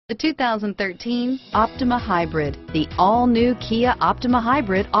The 2013 Optima Hybrid. The all-new Kia Optima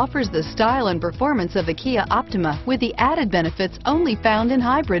Hybrid offers the style and performance of the Kia Optima with the added benefits only found in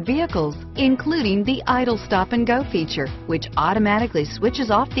hybrid vehicles, including the idle stop and go feature, which automatically switches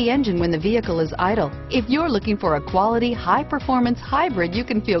off the engine when the vehicle is idle. If you're looking for a quality, high-performance hybrid you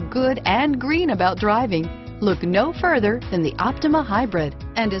can feel good and green about driving, look no further than the Optima Hybrid,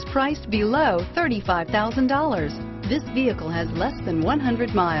 and is priced below $35,000. This vehicle has less than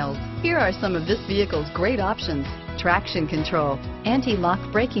 100 miles. Here are some of this vehicle's great options: traction control,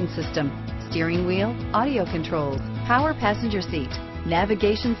 anti-lock braking system, steering wheel audio controls, power passenger seat,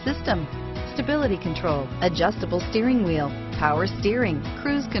 navigation system, stability control, adjustable steering wheel, power steering,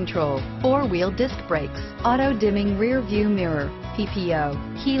 cruise control, four-wheel disc brakes, auto-dimming rear view mirror,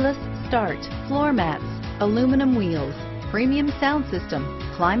 PPO, keyless start, floor mats, aluminum wheels, premium sound system,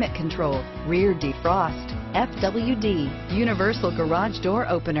 climate control, rear defrost, FWD, universal garage door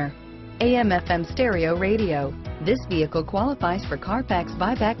opener, AM/FM stereo radio. This vehicle qualifies for Carfax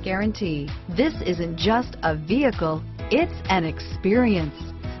buyback guarantee. This isn't just a vehicle, it's an experience.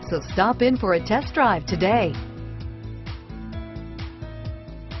 So stop in for a test drive today.